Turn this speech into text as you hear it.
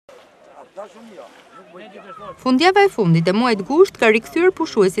Fundjava e fundit e muajit gusht ka rikthyer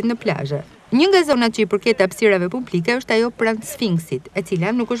pushuesit në plazhe. Një nga zonat që i përket hapësirave publike është ajo pranë Sfinksit, e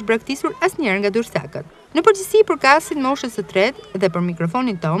cila nuk është braktisur asnjëherë nga Durrsakët. Në përgjithësi përkasin moshës së tretë dhe për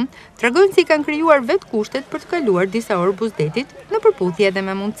mikrofonin ton, tregojnë se kanë krijuar vetë kushtet për të kaluar disa orë buzdetit në përputhje edhe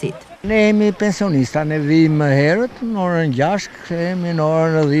me mundësitë. Ne jemi pensionista, ne vim më herët në orën 6, kthehemi në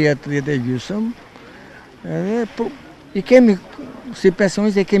orën 10:30. Edhe i kemi si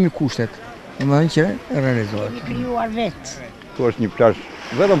pensionistë kemi kushtet, domethënë që realizohet. Kemi krijuar vetë. Kjo është një plazh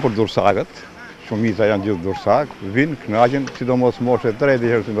vetëm për Durrsakët. Shumica janë gjithë Durssak, vinë, kënaqen, sidomos moshë e tretë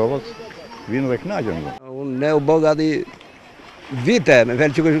herë sidomos, vinë dhe kënaqen. Ne u bë gati vite, me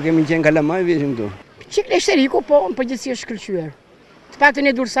fjalë që kemi qenë kalamaj vishim këtu. Çikleshteriku po në përgjithësi është shkëlqyer. Të paktën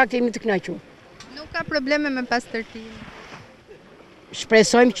ne Durrsakët jemi të kënaqur. Nuk ka probleme me pastërtinë.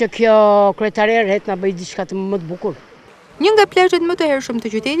 Shpresojmë që kjo kryetare rret na bëj diçka më të bukur. Një nga plazhet më të hershëm të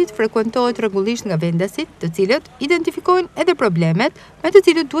qytetit frekuentohet rregullisht nga vendasit, të cilët identifikojnë edhe problemet me të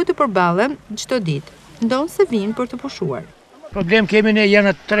cilët duhet të përballen çdo ditë, ndonse vinë për të pushuar. Problem kemi ne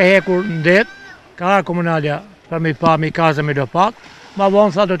janë 3 hekur në det, ka komunalja për me pa me kaza me lopak, ma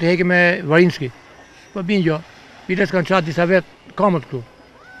vonë sa do të hekim me Varinski. Po bin jo, biles kanë çat disa vet kamët këtu.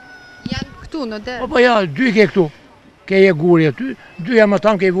 Janë këtu në det. Po ja, 2 ke këtu. Ke e guri aty, 2 jam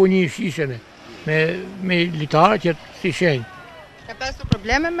atan ke vu një shishene me litarë që si shenjë. Ka pasur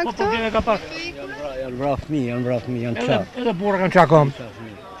probleme me këto? Po probleme ka pas. Janë vrarë fëmijë, janë çaf. Edhe burra kanë çak kom.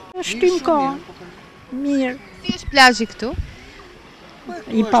 Shtym kohë. Mirë. Si është plazhi këtu?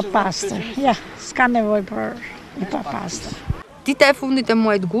 I papastër. Ja, s'ka nevojë për i papastër. Dita e fundit e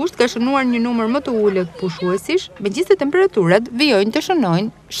muajit gusht ka shënuar një numër më të ulët pushuesish, megjithëse temperaturat vijojnë të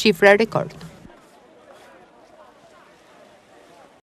shënojnë shifra rekord.